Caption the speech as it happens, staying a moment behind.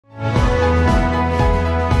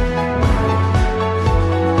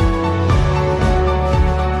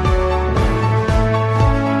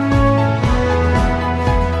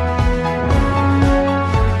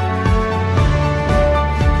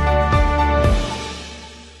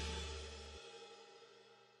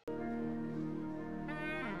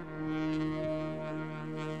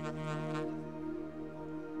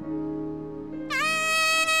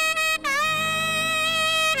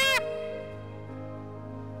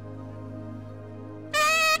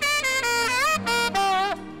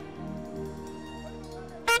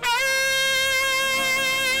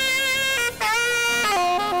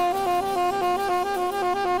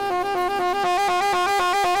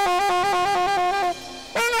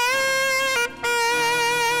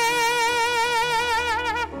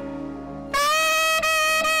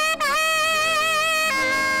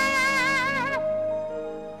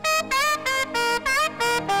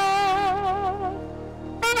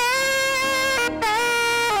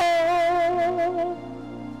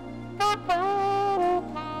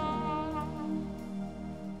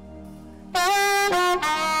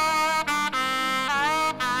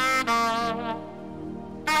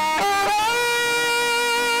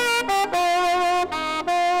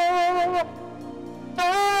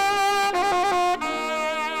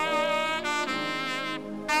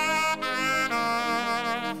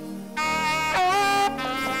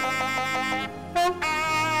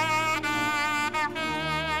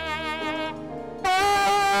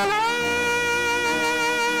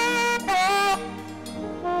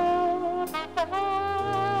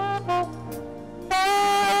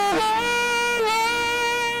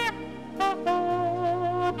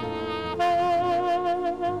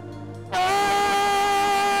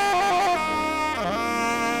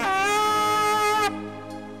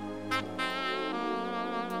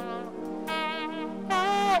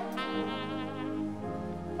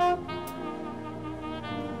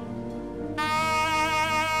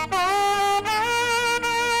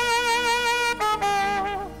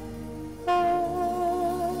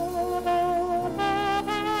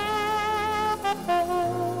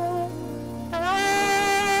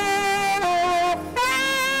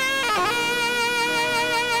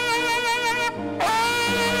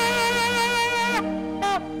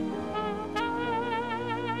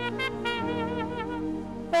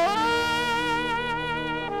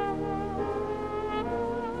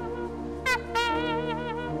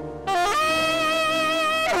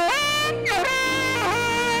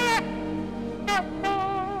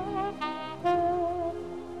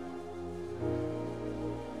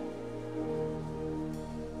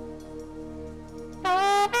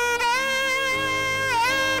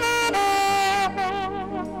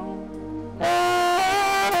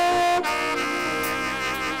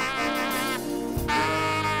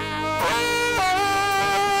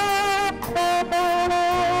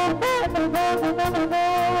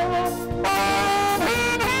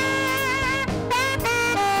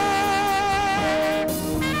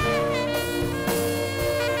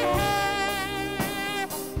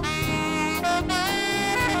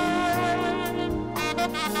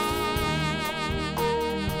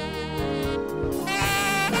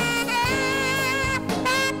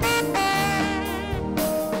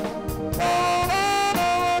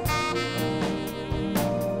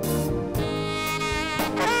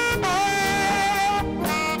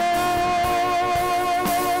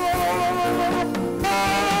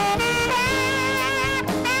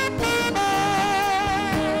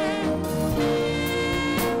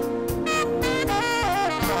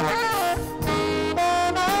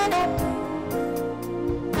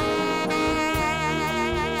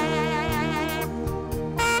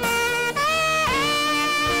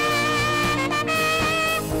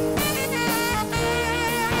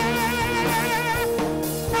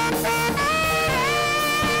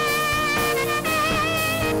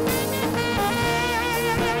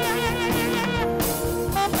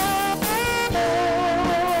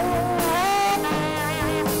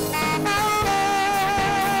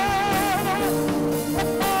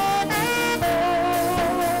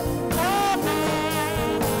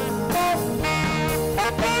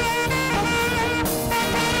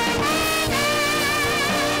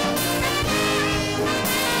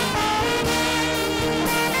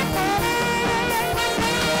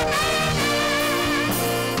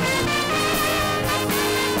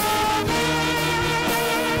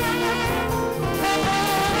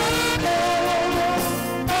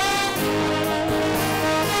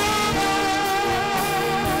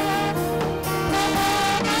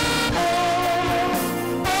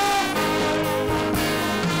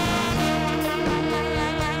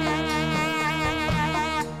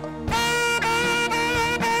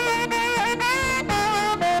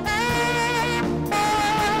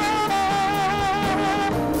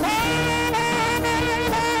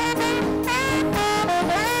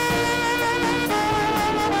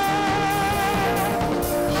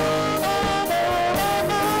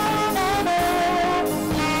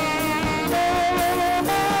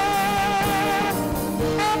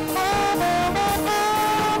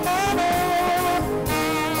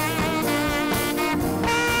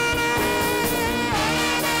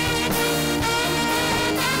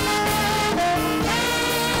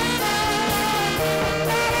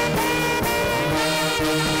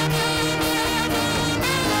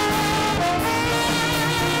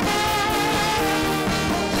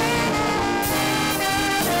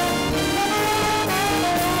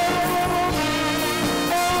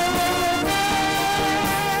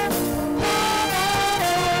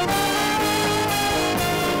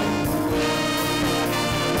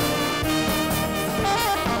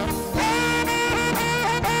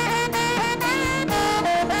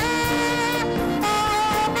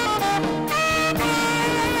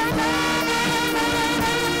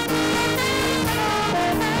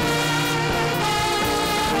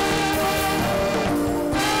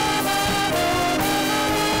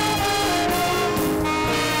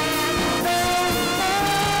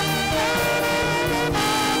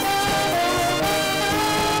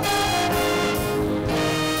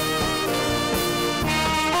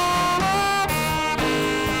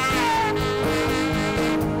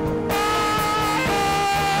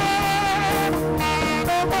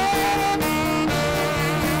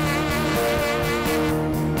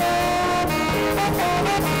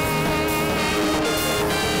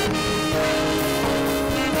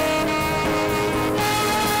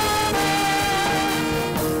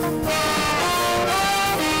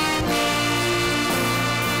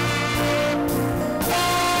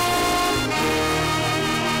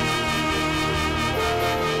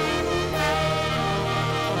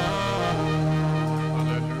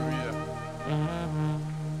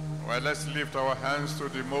Let's lift our hands to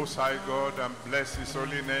the Most High God and bless His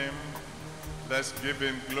holy name. Let's give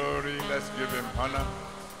Him glory. Let's give Him honor.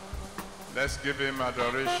 Let's give Him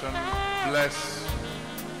adoration. Bless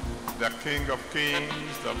the King of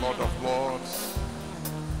Kings, the Lord of Lords,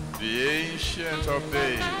 the Ancient of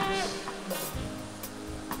Days.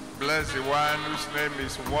 Bless the one whose name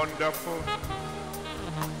is Wonderful,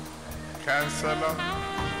 Counselor,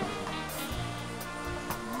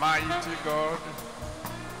 Mighty God,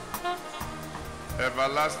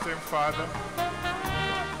 Everlasting Father,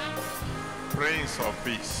 Prince of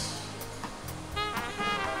Peace.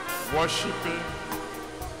 Worship Him.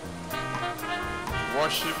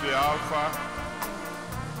 Worship the Alpha,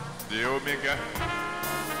 the Omega,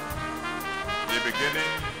 the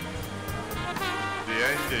beginning, the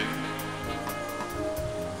ending,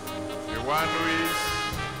 the one who is,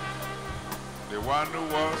 the one who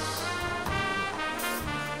was,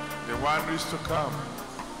 the one who is to come.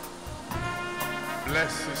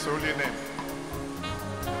 Bless His holy name.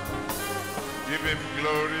 Give Him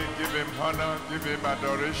glory, give Him honor, give Him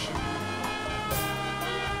adoration.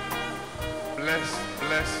 Bless,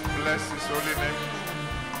 bless, bless His holy name.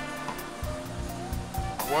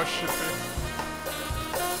 Worship Him.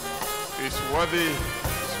 He's worthy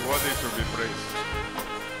to be praised.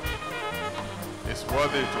 He's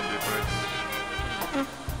worthy to be praised.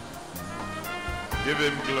 Give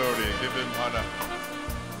Him glory, give Him honor.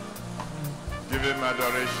 Give Him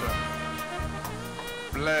adoration.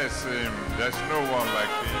 Bless Him. There's no one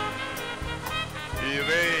like Him. He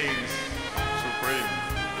reigns supreme.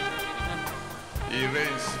 He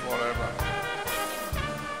reigns forever.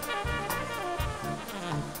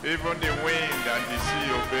 Even the wind and the sea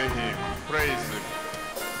obey Him. Praise Him.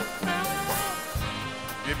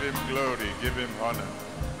 Give Him glory. Give Him honor.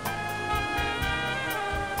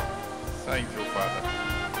 Thank you, Father.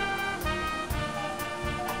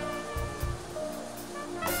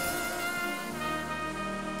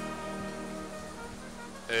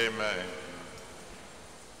 Amen.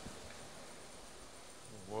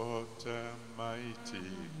 What a mighty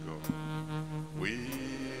God we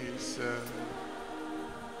serve.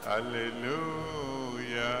 Hallelujah.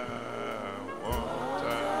 What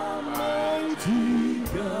a mighty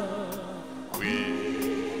God we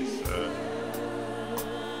serve.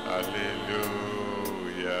 Hallelujah.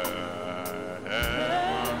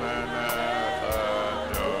 Heaven and earth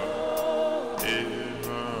adore.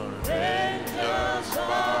 Even angels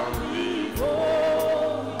bow before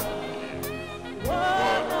Him.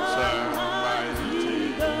 What a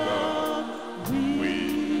mighty God we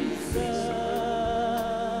serve.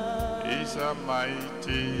 He's a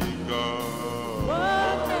mighty God.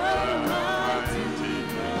 What a mighty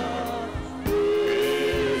God we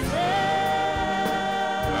serve.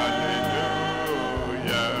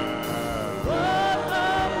 Hallelujah. What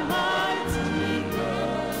a mighty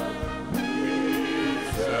God we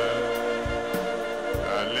serve.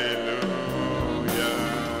 Hallelujah.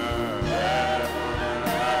 Heaven and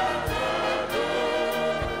earth adore.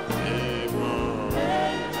 Even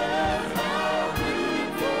angels bow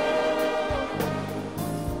before Him.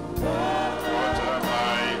 What a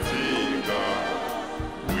mighty God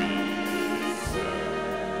we serve.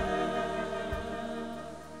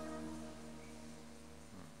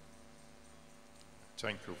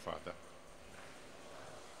 Thank you, Father.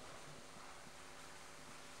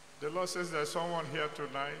 The Lord says there's someone here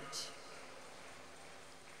tonight.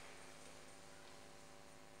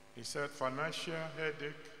 He said financial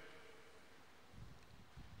headache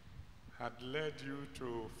had led you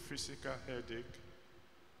to physical headache.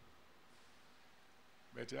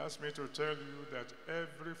 But He asked me to tell you that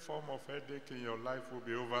every form of headache in your life will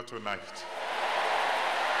be over tonight.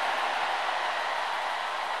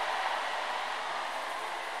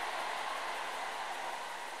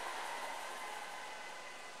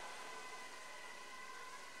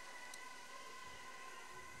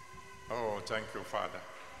 Oh, thank you, Father.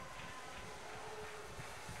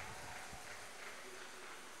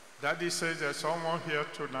 Daddy says there's someone here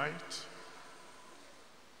tonight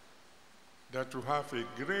that will have a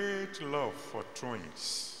great love for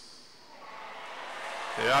twins.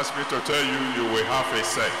 He asked me to tell you, you will have a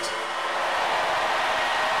set.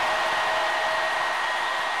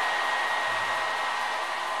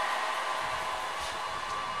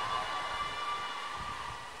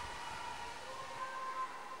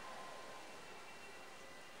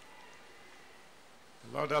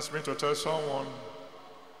 The Lord asked me to tell someone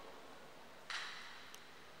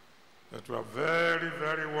that we are very,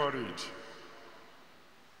 very worried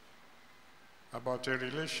about a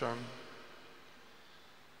relation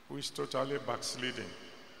who is totally backsliding.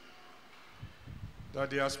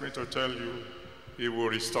 Daddy asked me to tell you, he will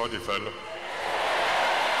restore the fellow.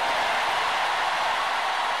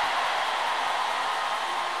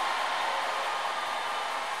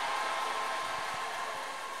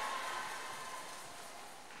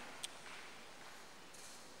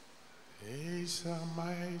 He's a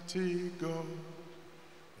mighty God.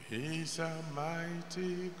 He's a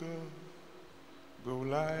mighty God.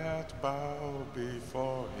 Goliath bow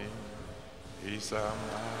before him. He's a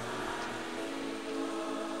mighty.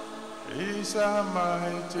 He's a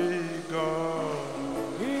mighty God.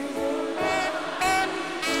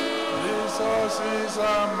 Jesus is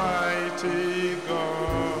a mighty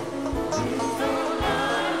God.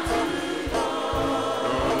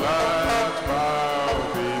 Goliath bow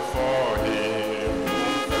before him.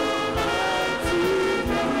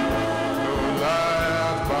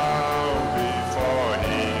 Goliath bow before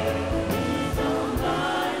him.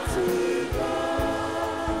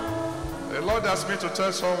 The Lord asked me to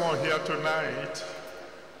tell someone here tonight.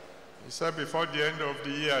 He said before the end of the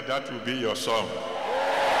year, that will be your song.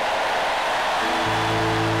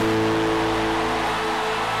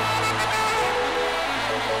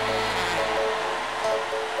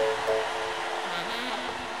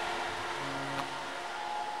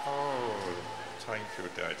 Thank you,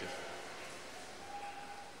 Daddy.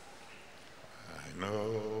 I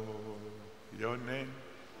know your name.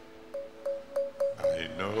 I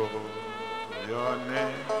know your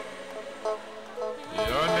name.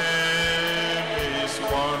 Your name is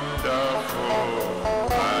wonderful.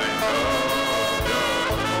 I know your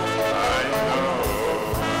name. I know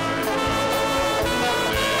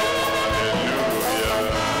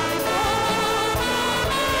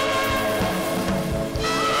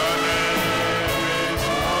your name.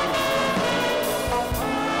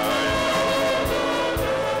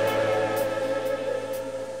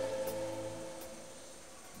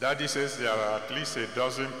 Daddy says there are at least a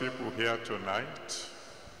dozen people here tonight.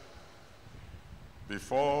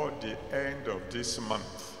 Before the end of this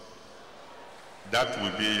month, that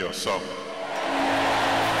will be your song.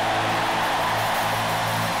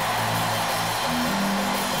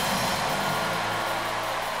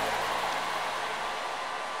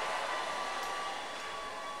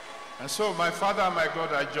 And so, my Father, my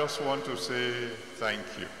God, I just want to say thank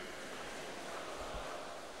you.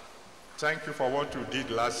 Thank you for what you did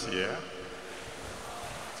last year.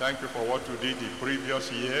 Thank you for what you did the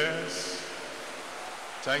previous years.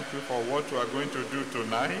 Thank you for what you are going to do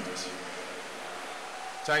tonight.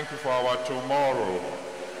 Thank you for our tomorrow.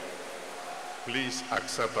 Please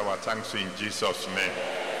accept our thanks in Jesus' name.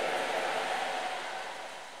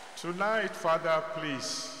 Tonight, Father, please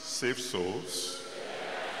save souls,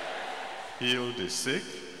 heal the sick,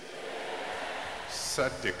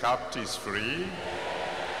 set the captives free,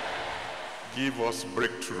 give us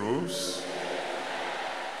breakthroughs,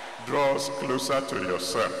 draw us closer to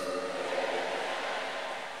yourself,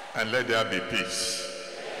 and let there be peace.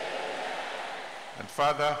 And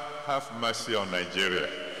Father, have mercy on Nigeria.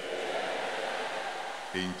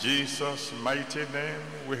 In Jesus' mighty name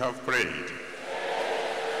we have prayed.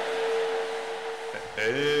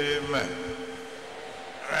 Amen.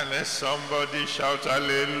 And let somebody shout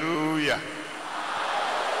hallelujah.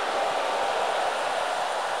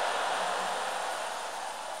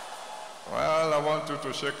 Well, I want you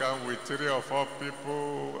to shake hands with 3 or 4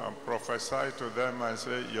 people and prophesy to them and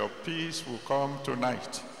say, your peace will come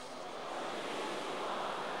tonight.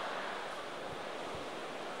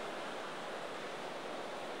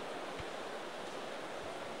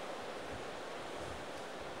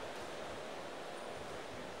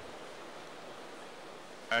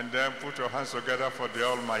 And then put your hands together for the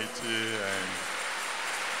Almighty and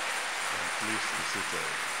please be seated.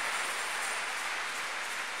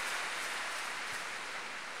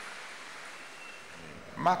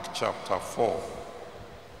 Mark chapter 4,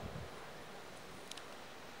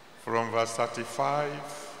 from verse 35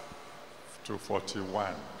 to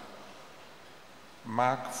 41.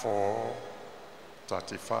 Mark 4,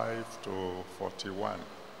 35 to 41.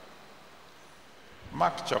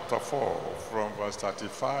 Mark chapter 4, from verse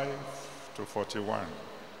 35 to 41.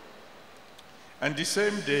 And the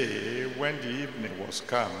same day, when the evening was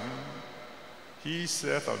come, he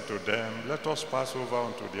saith unto them, let us pass over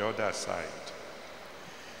unto the other side.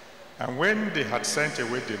 And when they had sent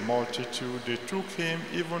away the multitude, they took him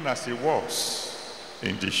even as he was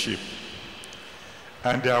in the ship.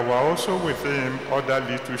 And there were also with him other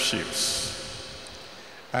little ships.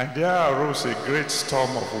 And there arose a great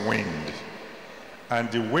storm of wind, and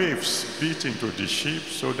the waves beat into the ship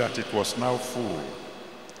so that it was now full.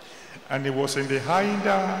 And he was in the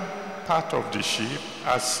hinder part of the ship,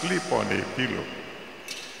 asleep on a pillow.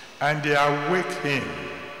 And they awake him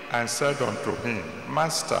and said unto him,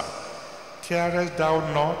 Master, carest thou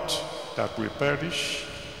not that we perish?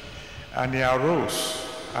 And he arose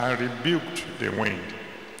and rebuked the wind,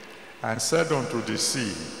 and said unto the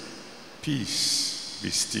sea, Peace, be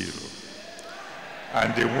still.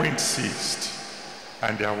 And the wind ceased,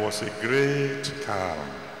 and there was a great calm.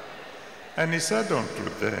 And he said unto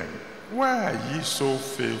them, Why are ye so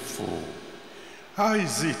faithful? How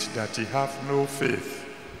is it that ye have no faith?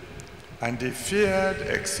 And they feared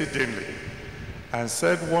exceedingly, and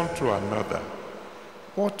said one to another,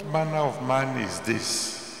 What manner of man is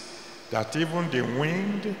this, that even the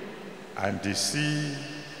wind and the sea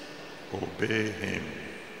obey him?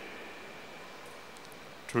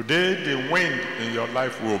 Today, the wind in your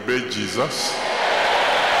life will obey Jesus.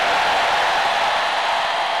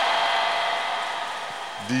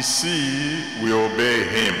 The sea will obey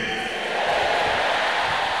him.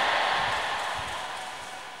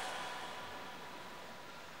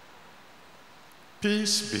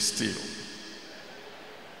 Peace, be still.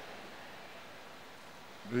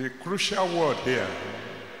 The crucial word here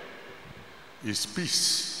is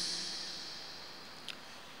peace.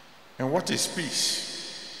 And what is peace?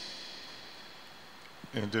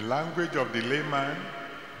 In the language of the layman,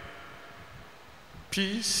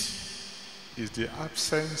 peace is the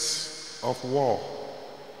absence of war.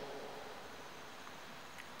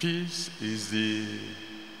 Peace is the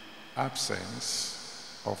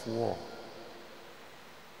absence of war.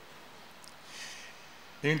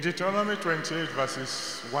 In Deuteronomy 28,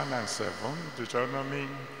 verses 1 and 7, Deuteronomy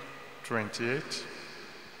 28,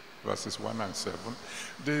 verses 1 and 7,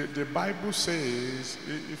 the Bible says,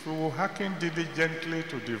 if you will hearken diligently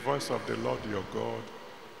to the voice of the Lord your God,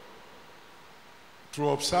 to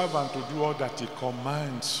observe and to do all that he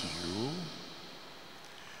commands you,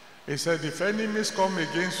 he said, if enemies come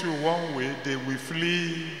against you one way, they will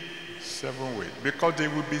flee 7 ways, because they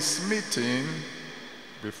will be smitten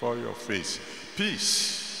before your face.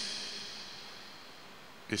 Peace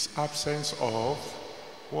is absence of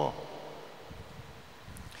war.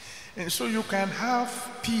 And so you can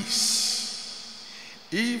have peace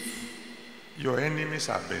if your enemies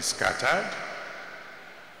have been scattered,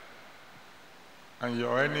 and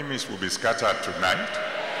your enemies will be scattered tonight.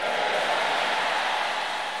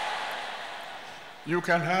 You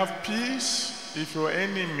can have peace if your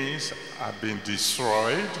enemies have been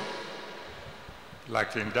destroyed,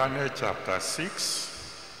 like in Daniel chapter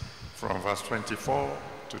 6, from verse 24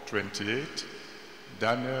 to 28,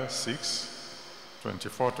 Daniel 6,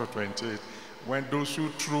 24 to 28, when those who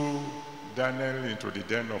threw Daniel into the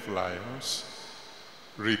den of lions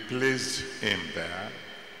replaced him there.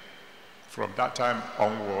 From that time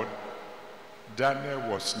onward, Daniel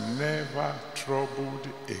was never troubled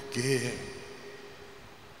again.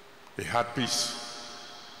 He had peace.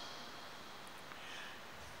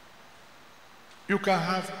 You can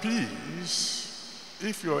have peace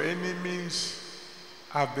if your enemies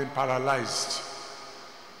have been paralyzed.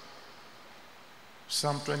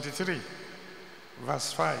 Psalm 23,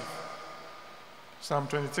 verse 5. Psalm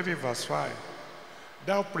 23, verse 5.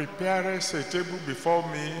 Thou preparest a table before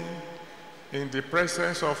me in the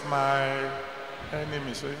presence of my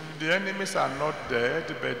enemies. The enemies are not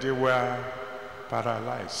dead, but they were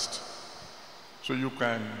paralyzed. So you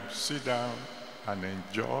can sit down and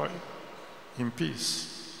enjoy in peace.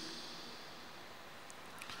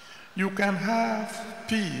 You can have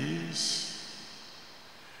peace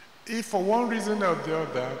if for one reason or the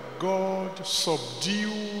other, God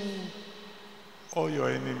subdue all your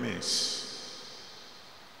enemies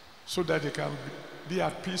so that they can be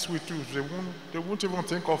at peace with you. They won't even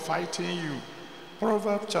think of fighting you.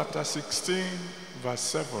 Proverbs chapter 16, verse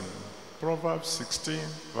 7. Proverbs 16,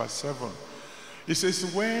 verse 7. It says,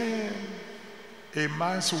 when a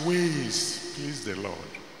man's ways please the Lord,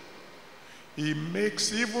 he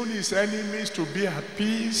makes even his enemies to be at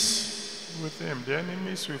peace with him. The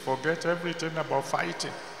enemies will forget everything about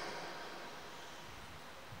fighting.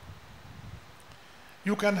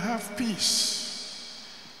 You can have peace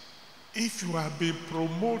if you have been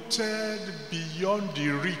promoted beyond the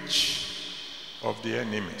reach of the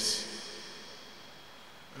enemies.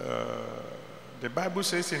 The Bible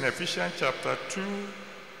says in Ephesians chapter 2,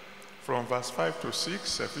 from verse 5 to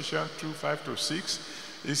 6, Ephesians 2, 5 to 6,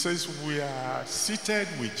 it says we are seated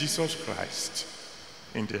with Jesus Christ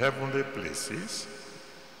in the heavenly places.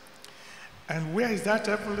 And where is that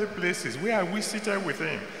heavenly places? Where are we seated with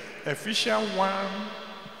him? Ephesians 1,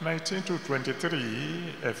 19 to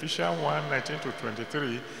 23, Ephesians 1, 19 to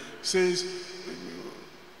 23 says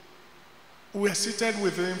we are seated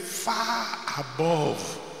with him far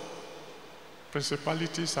above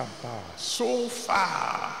principalities and powers, so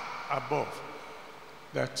far above.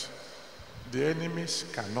 that the enemies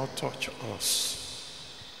cannot touch us.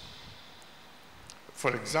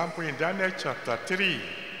 For example, in Daniel chapter 3,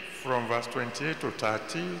 from verse 28 to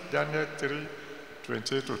 30, Daniel 3,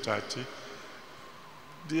 28 to 30,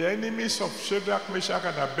 the enemies of Shadrach, Meshach,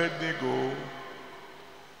 and Abednego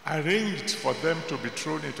arranged for them to be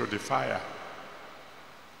thrown into the fire.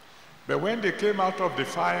 But when they came out of the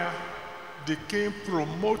fire, the king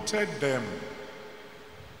promoted them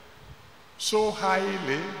so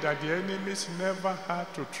highly that the enemies never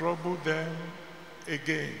had to trouble them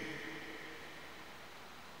again.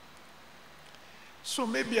 So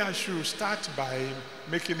maybe I should start by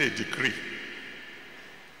making a decree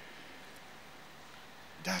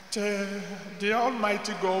that the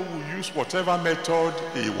Almighty God will use whatever method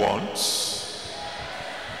He wants,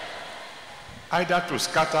 either to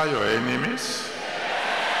scatter your enemies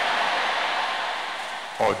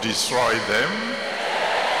or destroy them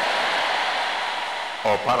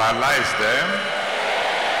or paralyze them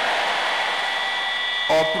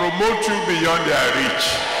or promote you beyond their reach.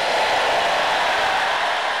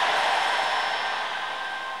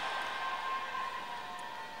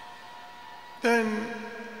 Then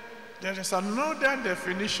there is another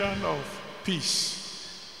definition of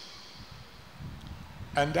peace,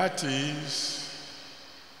 and that is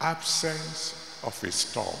absence of a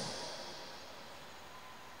storm.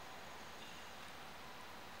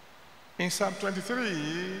 In Psalm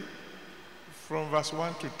 23, from verse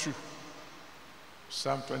 1 to 2,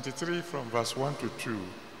 Psalm 23 from verse 1 to 2,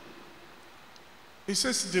 it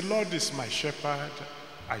says, "The Lord is my shepherd,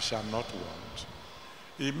 I shall not want.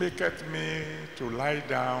 He maketh me to lie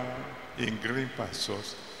down in green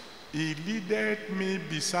pastures. He leadeth me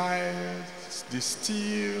beside the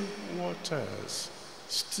still waters."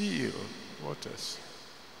 Still waters.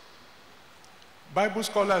 Bible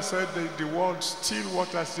scholars said that the word still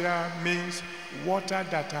waters there means water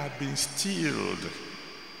that had been stilled.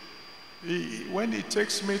 When he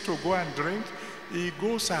takes me to go and drink, he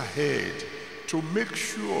goes ahead to make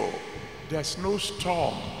sure there's no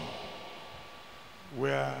storm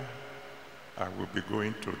where I will be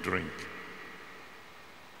going to drink.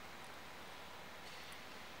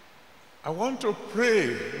 I want to pray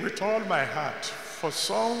with all my heart for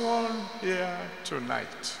someone here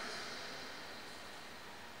tonight.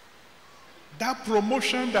 That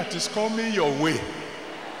promotion that is coming your way,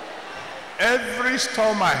 every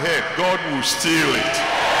storm ahead, God will steal it.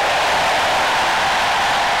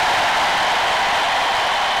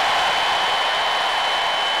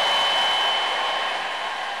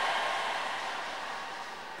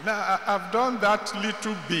 Now, I've done that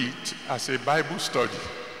little bit as a Bible study.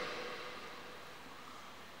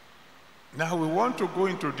 Now we want to go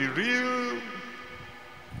into the real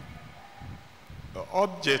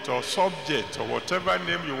object or subject or whatever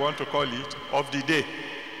name you want to call it of the day.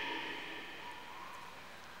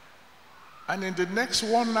 And in the next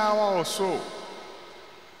 1 hour or so,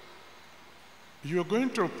 you're going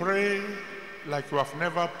to pray like you have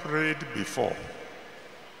never prayed before.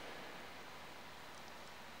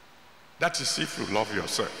 That is if you love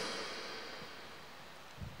yourself.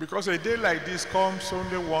 Because a day like this comes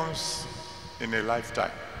only once in a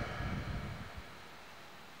lifetime.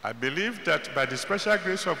 I believe that by the special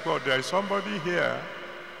grace of God, there is somebody here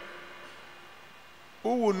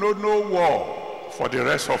who will know no war for the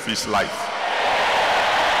rest of his life.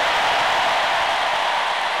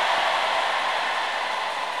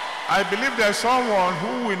 I believe there's someone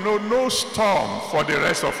who will know no storm for the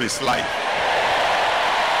rest of his life.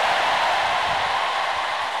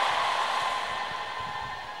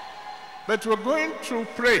 But we're going to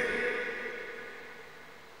pray.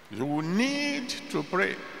 You will need to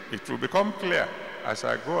pray. It will become clear as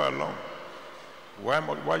I go along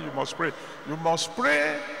why you must pray. You must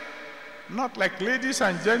pray not like ladies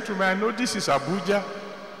and gentlemen. I know this is Abuja.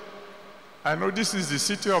 I know this is the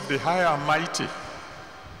city of the high and mighty.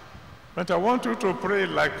 But I want you to pray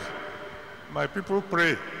like my people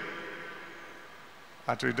pray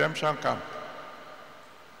at Redemption Camp,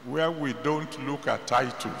 where we don't look at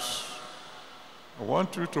titles. I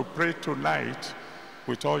want you to pray tonight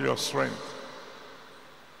with all your strength.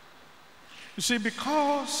 You see,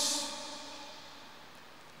 because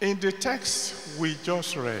in the text we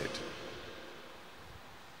just read,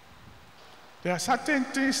 there are certain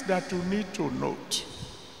things that you need to note.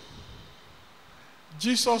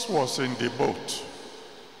 Jesus was in the boat.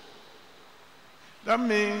 That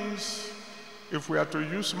means, if we are to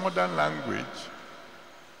use modern language,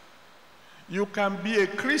 you can be a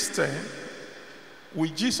Christian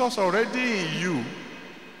with Jesus already in you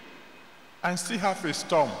and still have a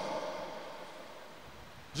storm.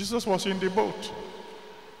 Jesus was in the boat.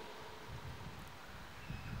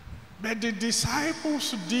 But the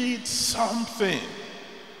disciples did something.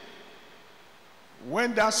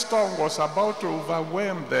 When that storm was about to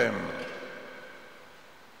overwhelm them,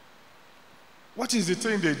 what is the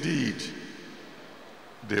thing they did?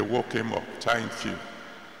 They woke him up. Thank you.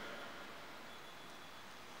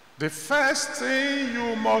 The first thing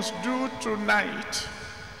you must do tonight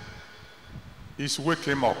is wake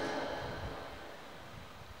him up.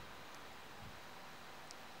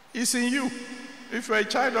 It's in you. If you're a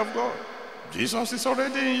child of God, Jesus is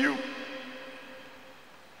already in you.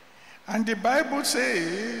 And the Bible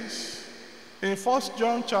says in 1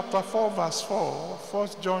 John chapter 4 verse 4, 1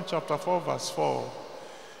 John chapter 4 verse 4,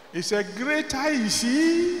 it says, greater is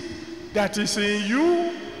he that is in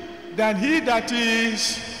you than he that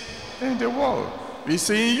is in the world. It's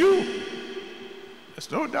in you.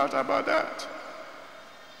 There's no doubt about that.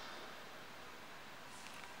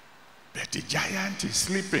 But the giant is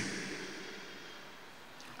sleeping.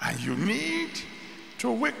 And you need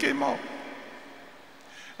to wake him up.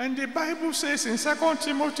 And the Bible says in 2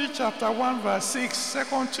 Timothy chapter 1 verse 6,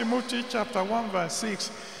 2 Timothy chapter 1 verse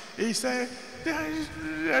 6, it says,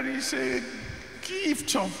 there is a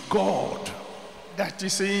gift of God that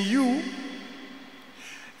is in you.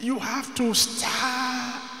 You have to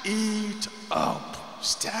stir it up.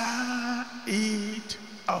 Stir it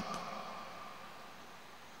up.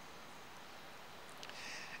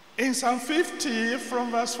 In Psalm 50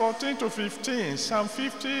 from verse 14 to 15, Psalm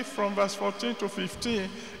 50 from verse 14 to 15,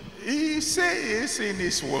 he says in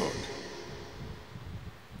his word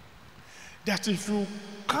that if you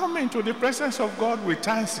come into the presence of God with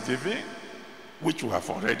thanksgiving, which you have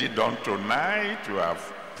already done tonight, you have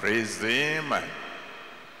praised him.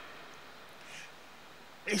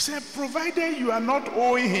 He said, provided you are not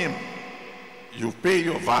owing him, you pay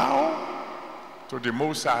your vow to the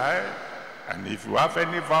Most High. And if you have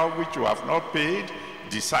any vow which you have not paid,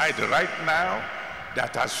 decide right now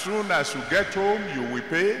that as soon as you get home, you will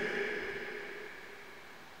pay.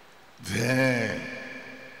 Then,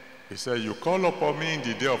 he said, you call upon me in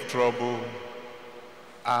the day of trouble,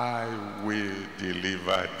 I will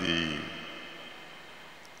deliver thee.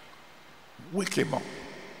 Wake him up.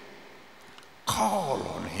 Call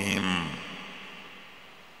on him.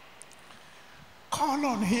 Call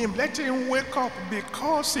on him. Let him wake up,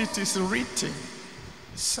 because it is written.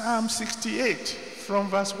 Psalm 68 from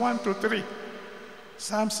verse 1 to 3.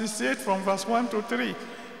 Psalm 68 from verse 1 to 3.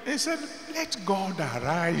 He said, let God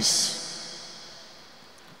arise,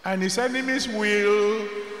 and his enemies will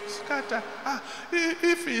scatter.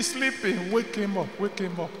 If he's sleeping, wake him up, wake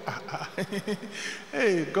him up.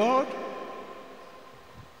 Hey, God,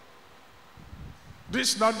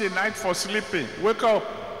 this is not the night for sleeping. Wake up.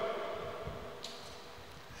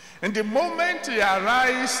 And the moment he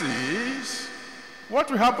arises,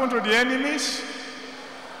 what will happen to the enemies?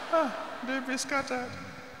 They'll be scattered.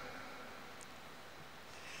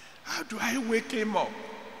 How do I wake him up?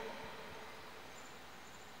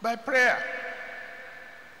 By prayer.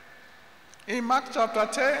 In Mark chapter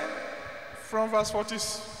 10, from verse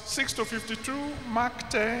 46 to 52, Mark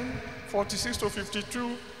 10, 46 to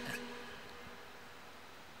 52,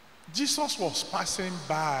 Jesus was passing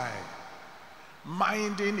by,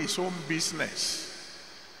 minding his own business.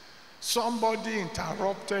 Somebody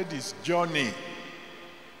interrupted his journey.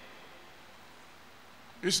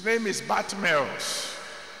 His name is Bartimaeus.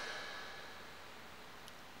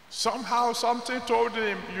 Somehow something told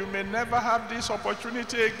him, you may never have this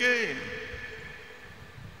opportunity again.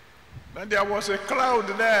 Then there was a crowd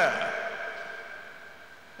there,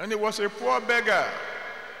 and he was a poor beggar.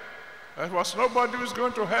 There was nobody who was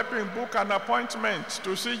going to help him book an appointment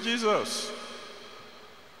to see Jesus.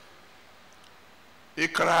 He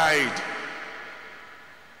cried,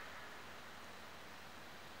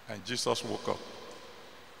 and Jesus woke up.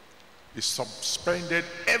 He suspended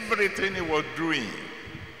everything he was doing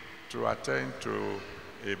to attend to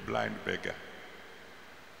a blind beggar.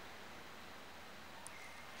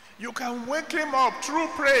 You can wake him up through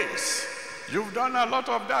praise. You've done a lot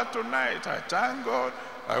of that tonight. I thank God.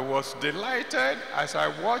 I was delighted as I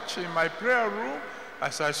watched in my prayer room,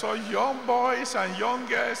 as I saw young boys and young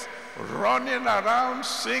girls running around,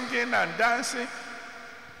 singing and dancing.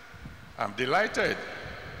 I'm delighted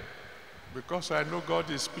because I know God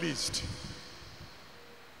is pleased.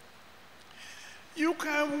 You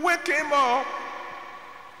can wake him up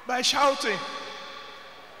by shouting.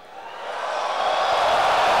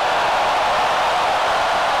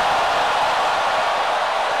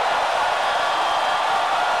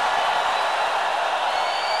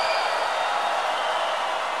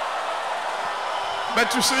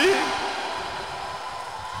 But you see,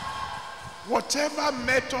 whatever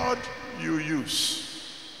method you use,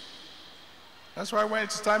 That's why when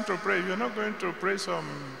it's time to pray, you're not going to pray some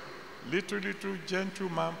little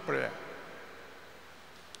gentleman prayer.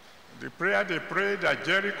 The prayer they prayed at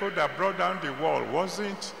Jericho that brought down the wall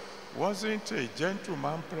wasn't a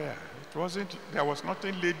gentleman prayer. There was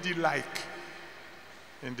nothing ladylike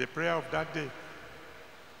in the prayer of that day.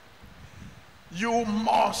 You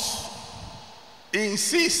must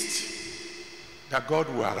insist that God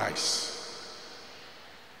will arise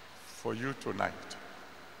for you tonight.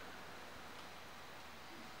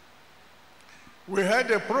 We had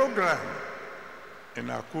a program in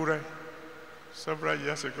Akure several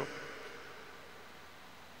years ago,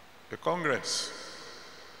 a congress,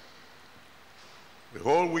 the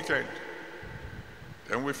whole weekend.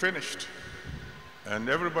 Then we finished, and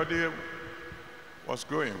everybody was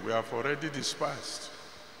going. We have already dispersed.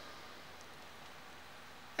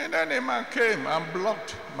 And then a man came and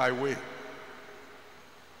blocked my way.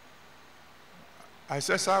 I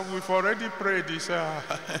said, sir, we've already prayed. He said,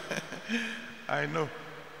 I know.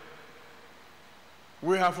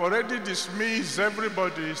 We have already dismissed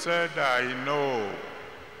everybody. He said, I know.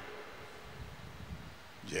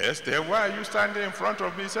 Yes, then why are you standing in front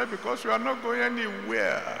of me? He said, because you are not going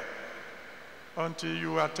anywhere until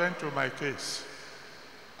you attend to my case.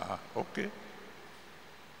 Okay.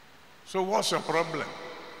 So what's your problem?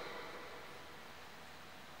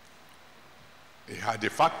 He had a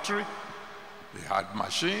factory, he had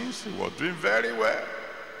machines, he was doing very well,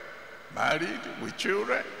 married with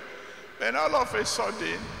children. Then all of a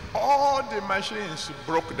sudden, all the machines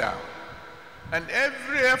broke down. And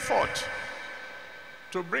every effort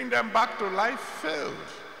to bring them back to life failed.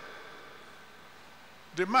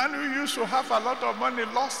 The man who used to have a lot of money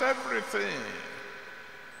lost everything.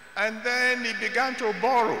 And then he began to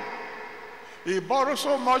borrow. He borrowed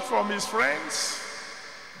so much from his friends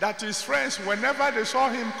that his friends, whenever they saw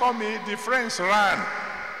him coming, the friends ran.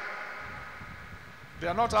 They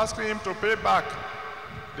are not asking him to pay back.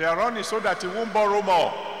 They are running so that he won't borrow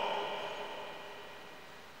more.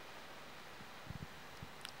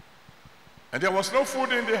 And there was no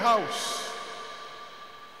food in the house.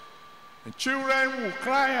 And children will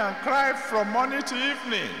cry and cry from morning to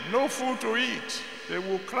evening. No food to eat. They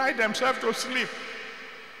will cry themselves to sleep.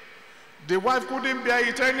 The wife couldn't bear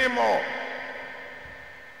it anymore.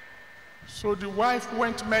 So the wife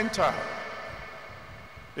went mental.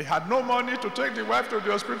 He had no money to take the wife to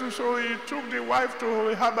the hospital, so he took the wife to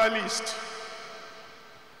a herbalist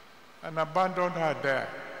and abandoned her there.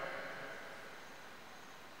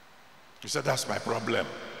 He said, that's my problem.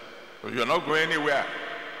 So you're not going anywhere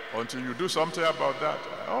until you do something about that.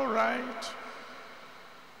 All right.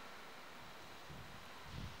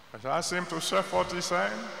 I asked him to stretch forth his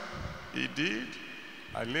hand. He did.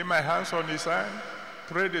 I laid my hands on his hand,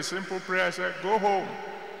 prayed a simple prayer. I said, go home,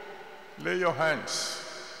 lay your hands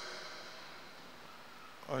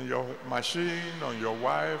on your machine, on your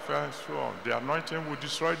wife, and so on. The anointing will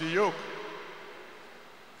destroy the yoke.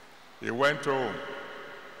 He went home,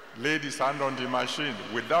 laid his hand on the machine.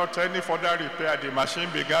 Without any further repair, the machine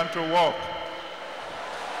began to work.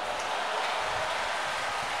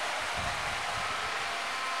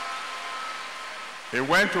 He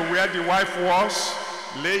went to where the wife was,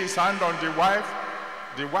 laid his hand on the wife.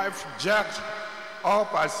 The wife jerked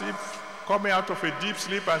up as if coming out of a deep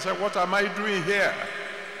sleep and said, what am I doing here?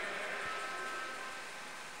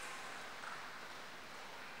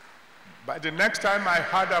 By the next time I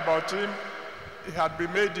heard about him, he had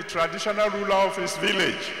been made the traditional ruler of his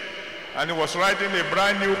village, and he was riding a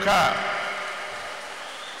brand new car.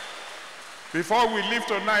 Before we leave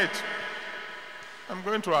tonight, I'm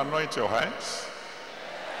going to anoint your hands.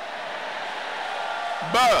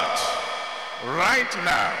 But right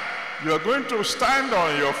now, you're going to stand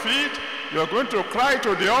on your feet, you're going to cry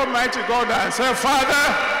to the Almighty God and say, Father,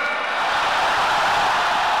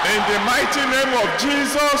 in the mighty name of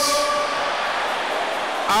Jesus,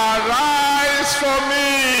 arise for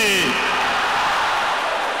me.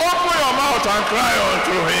 Open your mouth and cry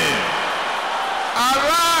unto him.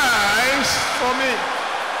 Arise for me.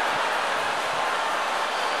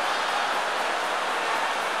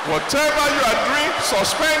 Whatever you are doing,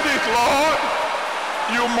 suspend it, Lord.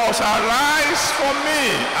 You must arise for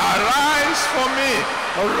me. Arise for me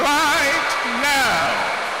right now.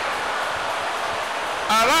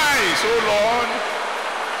 Arise, O Lord.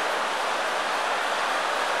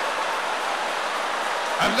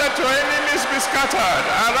 And let your enemies be scattered.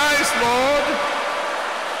 Arise, Lord.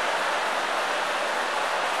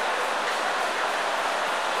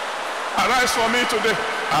 Arise for me today.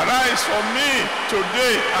 Arise for me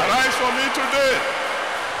today. Arise for me today.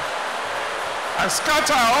 And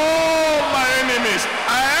scatter all my enemies.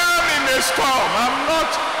 I am in a storm. I'm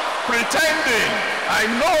not pretending. I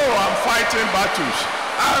know I'm fighting battles.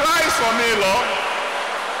 Arise for me, Lord.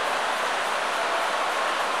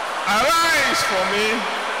 Arise for me.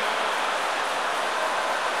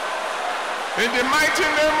 In the mighty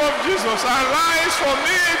name of Jesus, arise for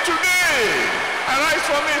me today. Arise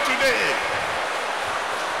for me today.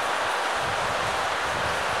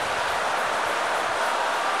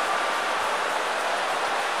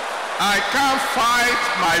 I can't fight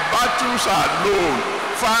my battles alone.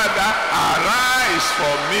 Father, arise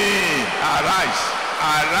for me. Arise.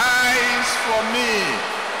 Arise for me.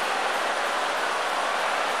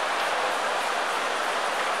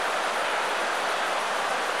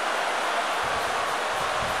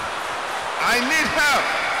 I need help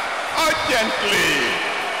urgently.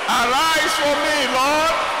 Arise for me,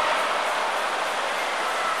 Lord.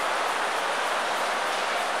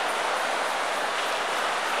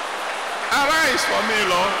 Arise for me,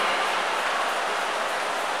 Lord.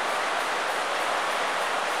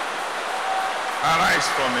 Arise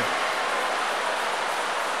for me.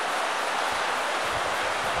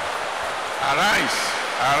 Arise.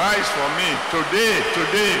 Arise for me.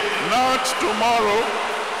 Today, not tomorrow.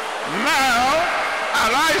 Now,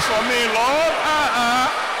 arise for me, Lord.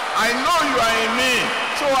 I know you are in me.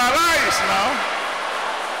 So arise now.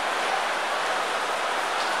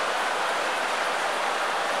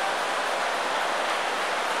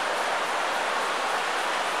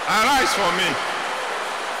 Arise for me.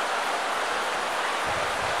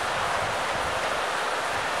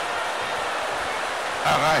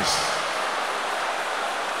 Arise.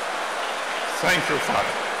 Thank you,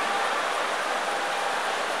 Father.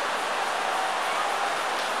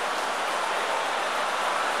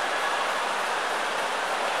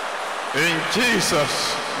 In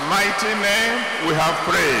Jesus' mighty name, we have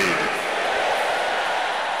prayed.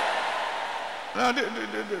 Now,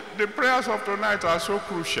 the prayers of tonight are so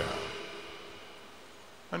crucial.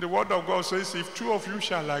 And the word of God says, if two of you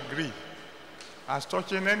shall agree, as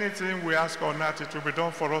touching anything we ask on earth, it will be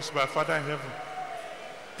done for us by Father in heaven.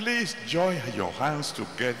 Please join your hands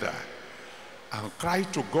together and cry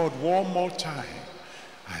to God one more time.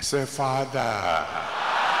 I say, Father,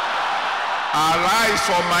 arise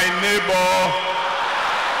for my neighbor.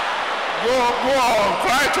 Go on,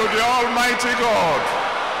 cry to the Almighty God.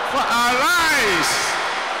 Arise.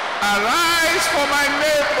 Arise for my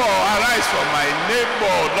neighbor. Arise for my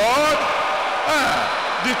neighbor, Lord.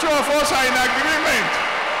 The two of us are in agreement.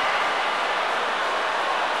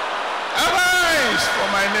 Arise for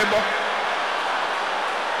my neighbor.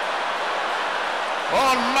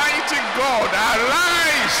 Almighty God,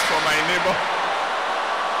 arise for my neighbor.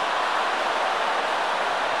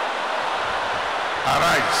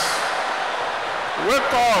 Arise.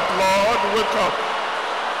 Wake up, Lord, wake up.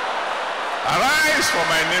 Arise for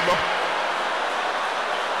my neighbor.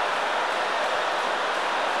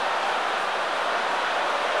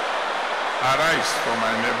 Arise for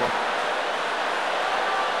my neighbor.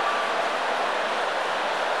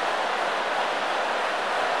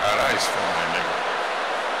 Arise for my neighbor.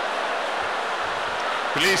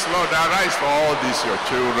 Please, Lord, arise for all these your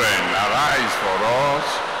children. Arise for us.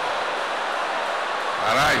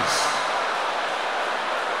 Arise.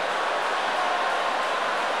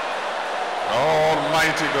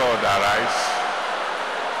 Almighty God, arise.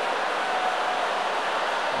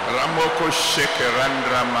 Ramoko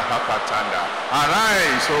Shekerandra Mahapatanda.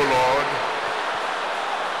 Arise, O Lord.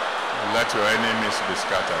 Let your enemies be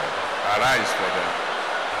scattered. Arise for them.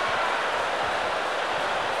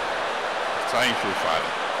 Thank you,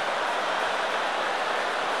 Father.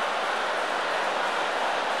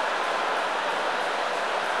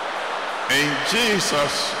 In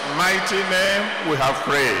Jesus' mighty name we have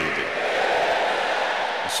prayed.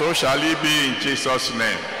 So shall it be in Jesus'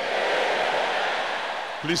 name.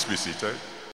 Please be seated.